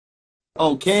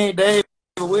On King David,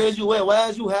 where's you at? Why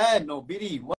is you hiding on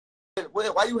BD?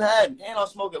 Why you hiding? And I'm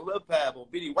smoking Lil Pab on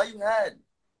BD. Why you hiding?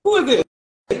 Who is it?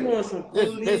 You want some This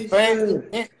police fame.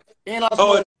 shit? And I'm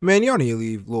smoking. Man, y'all need to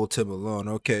leave Lul Tim alone.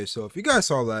 Okay, so if you guys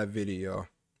saw that video,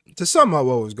 to sum up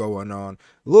what was going on,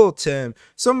 Lul Tim,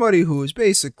 somebody who is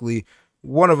basically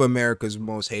one of America's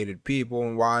most hated people.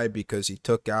 And why? Because he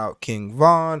took out King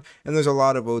Von, and there's a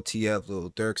lot of OTF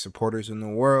Lil Durk supporters in the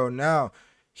world. Now,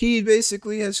 he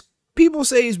basically has, people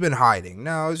say he's been hiding.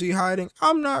 Now, is he hiding?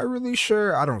 I'm not really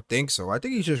sure. I don't think so. I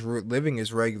think he's just living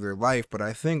his regular life. But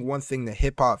I think one thing that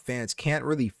hip-hop fans can't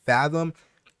really fathom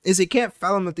is they can't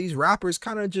fathom that these rappers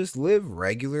kind of just live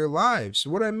regular lives.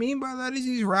 What I mean by that is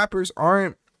these rappers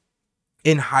aren't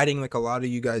in hiding like a lot of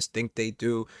you guys think they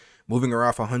do, moving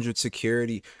around 100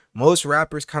 security. Most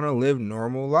rappers kind of live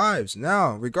normal lives.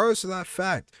 Now, regardless of that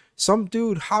fact, some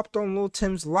dude hopped on Lul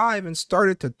Tim's live and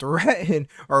started to threaten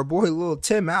our boy Lul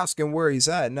Tim, asking where he's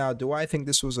at. Now, do I think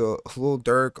this was a Lil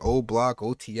Durk, O Block,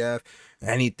 OTF,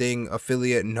 anything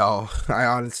affiliate? No, I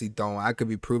honestly don't. I could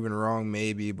be proven wrong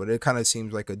maybe, but it kind of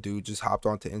seems like a dude just hopped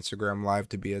onto Instagram live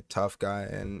to be a tough guy,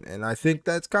 and I think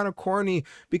that's kind of corny,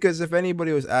 because if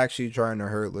anybody was actually trying to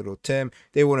hurt Lil Tim,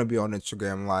 they wouldn't be on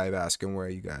Instagram live asking where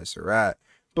you guys are at.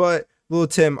 But Lul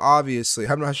Tim, obviously,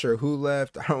 I'm not sure who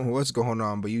left. I don't know what's going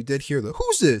on, but you did hear the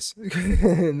 "Who's this?"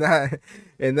 and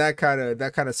that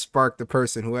kind of sparked the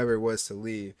person, whoever it was, to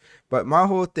leave. But my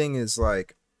whole thing is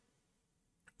like,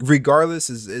 regardless,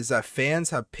 is that fans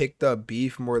have picked up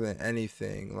beef more than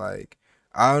anything. Like,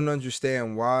 I don't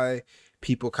understand why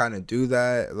people kind of do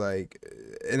that. Like,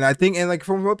 and I think, and like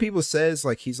from what people says,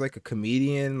 like he's like a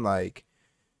comedian, like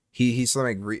he's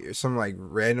some like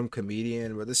random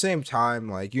comedian, but at the same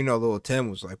time, like, you know, Lil Tim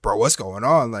was like, bro, what's going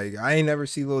on? Like, I ain't never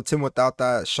see Lil Tim without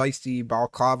that shiesty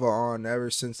balaclava on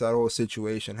ever since that whole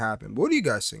situation happened. But what do you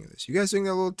guys think of this? You guys think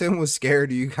that Lil Tim was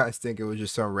scared, or you guys think it was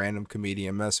just some random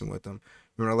comedian messing with him?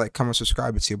 Remember to like, comment,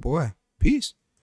 subscribe. It's your boy. Peace.